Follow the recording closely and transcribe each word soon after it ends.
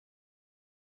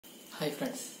Hi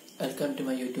friends, welcome to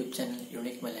my YouTube channel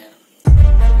Unique Malayalam.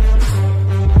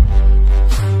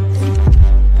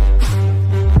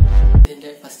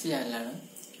 ഇതിൻ്റെ first ചാനലാണ്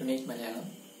unique Malayalam.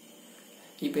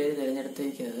 ഈ പേര്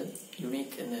തിരഞ്ഞെടുത്തിരിക്കുന്നത്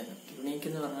യുണീക്ക് എന്നാണ്. യുണീക്ക്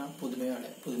എന്ന് പറഞ്ഞാൽ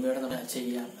പുതുമയോടെ നമ്മൾ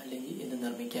ചെയ്യാം അല്ലെങ്കിൽ ഇത്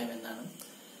നിർമ്മിക്കാം എന്നാണ്.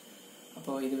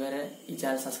 അപ്പോൾ ഇതുവരെ ഈ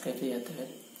ചാനൽ സബ്സ്ക്രൈബ് ചെയ്യാത്തവർ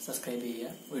സബ്സ്ക്രൈബ്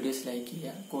ചെയ്യുക, വീഡിയോസ് ലൈക്ക്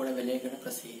ചെയ്യുക, കൂടെ ബെല്ലൈക്കൺ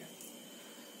പ്രസ് ചെയ്യുക.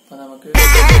 അപ്പോൾ നമുക്ക്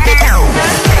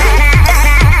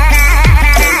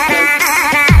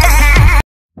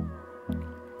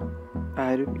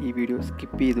ആരും ഈ വീഡിയോ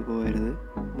സ്കിപ്പ് ചെയ്തു പോകരുത്,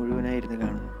 മുഴുവനായിരുന്നു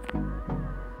കാണുക.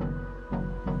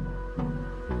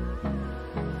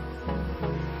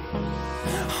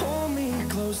 Hold me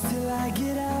close till I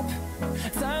get up.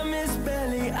 Time is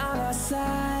barely on our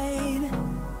side.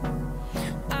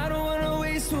 I don't wanna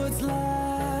waste what's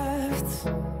left.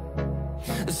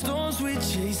 The storms we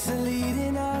chase are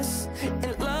leading us,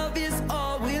 and love is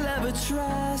all we'll ever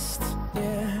trust.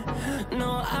 Yeah,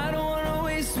 no, I don't wanna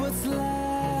waste what's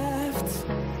left.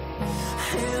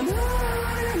 And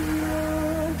on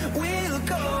we'll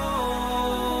go,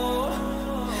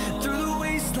 through the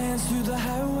wastelands, through the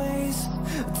highways,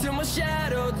 till my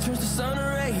shadow turns to sun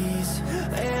rays.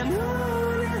 And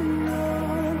on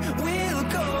we'll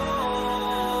go,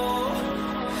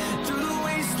 through the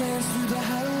wastelands, through the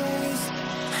highways,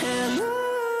 and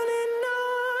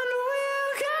on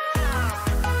we'll go.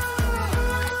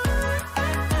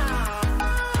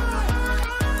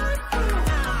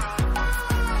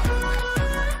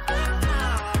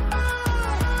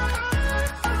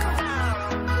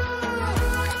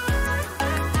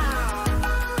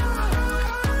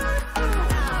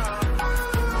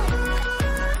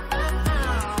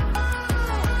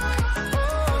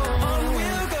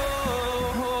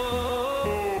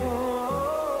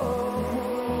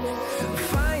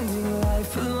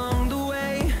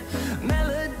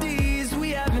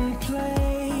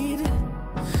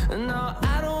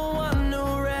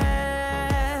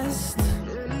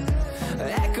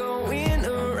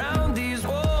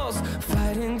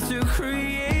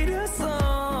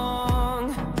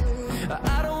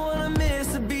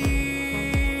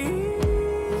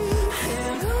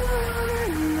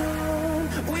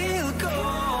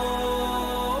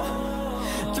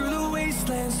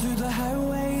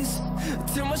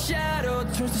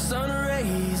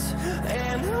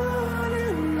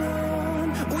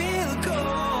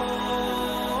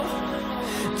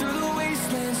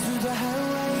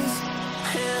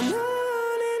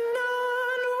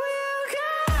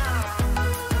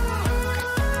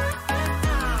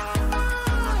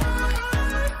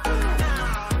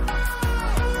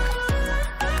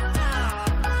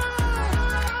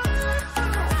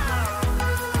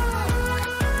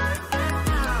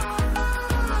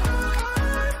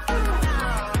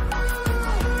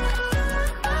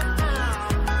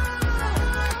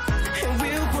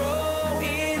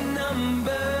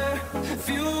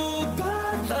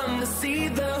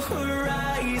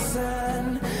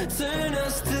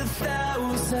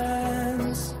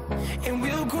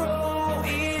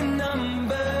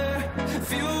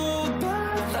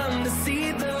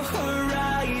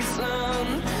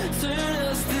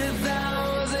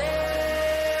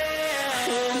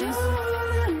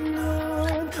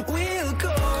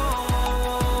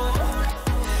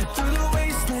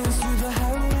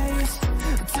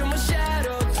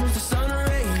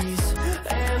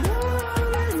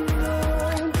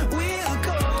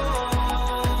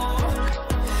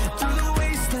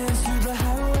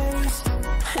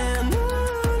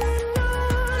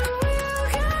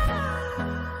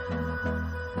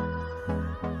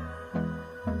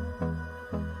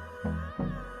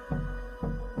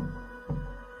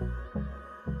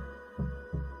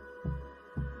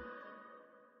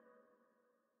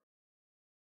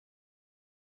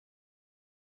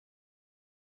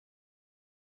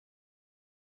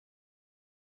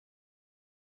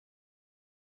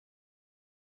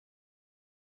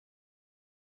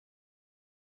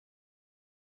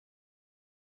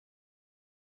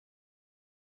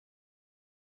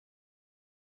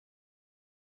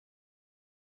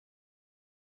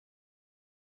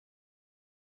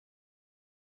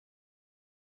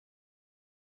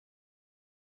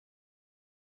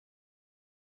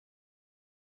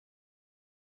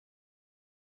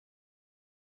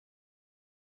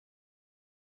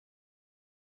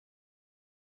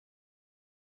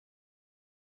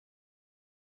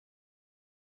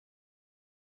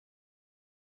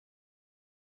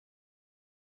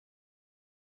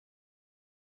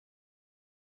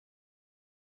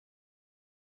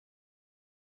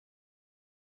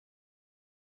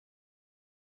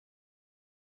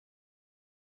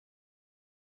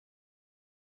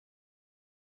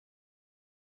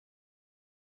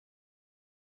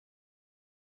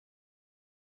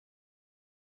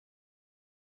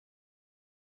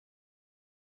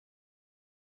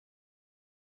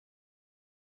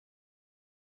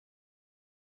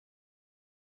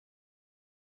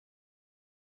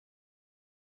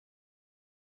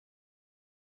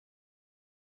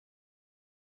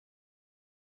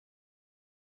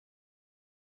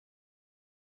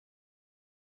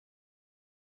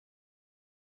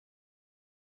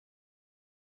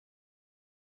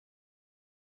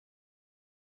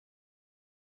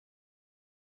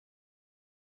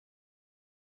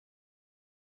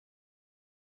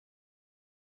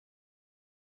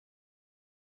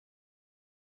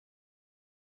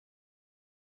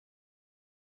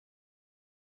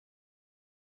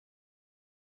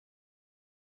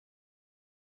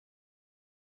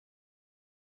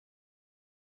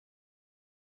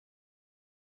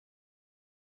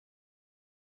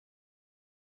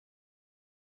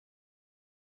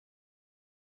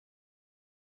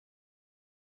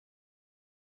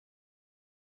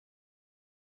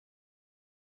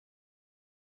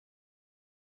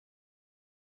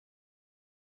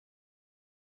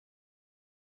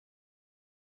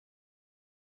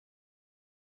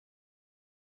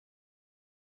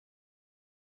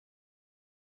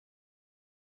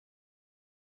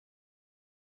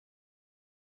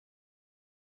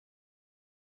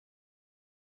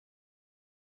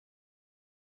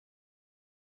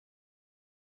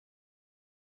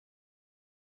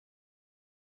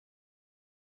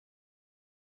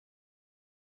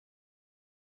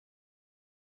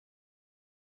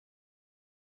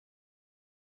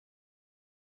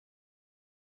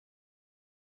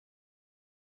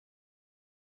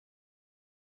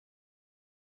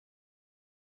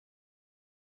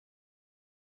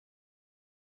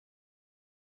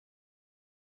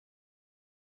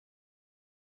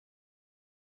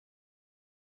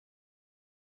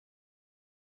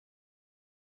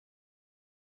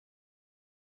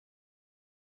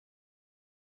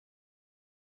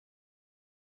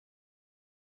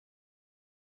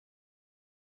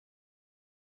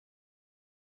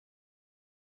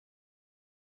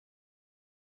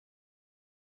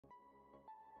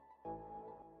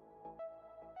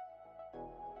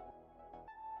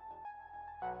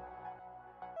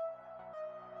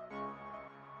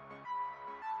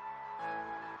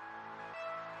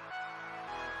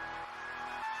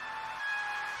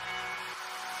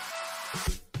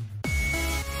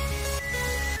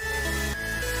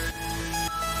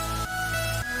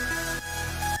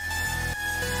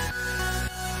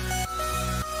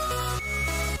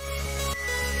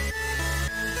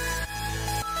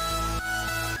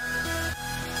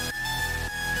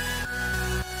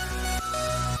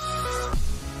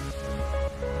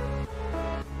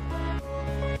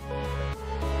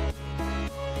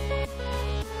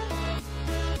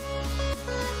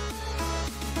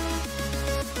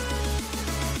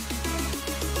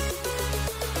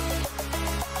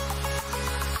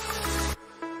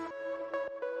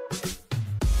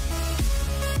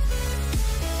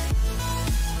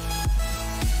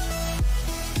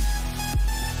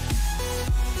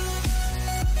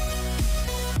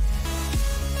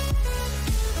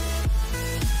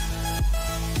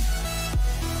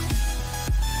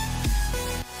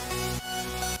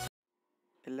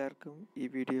 എല്ലാവർക്കും ഈ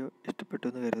video ഇഷ്ടപ്പെട്ടു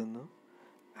എന്ന് കരുതുന്നു.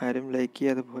 ആരും like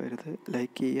ചെയ്യാതെ പോകരുത്.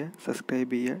 Like ചെയ്യുക,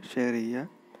 subscribe ചെയ്യുക, ഷെയർ ചെയ്യുക.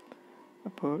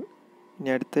 അപ്പോൾ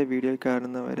ഇനി അടുത്ത വീഡിയോയിൽ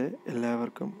കാണുന്നവരെ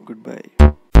എല്ലാവർക്കും ഗുഡ് ബൈ.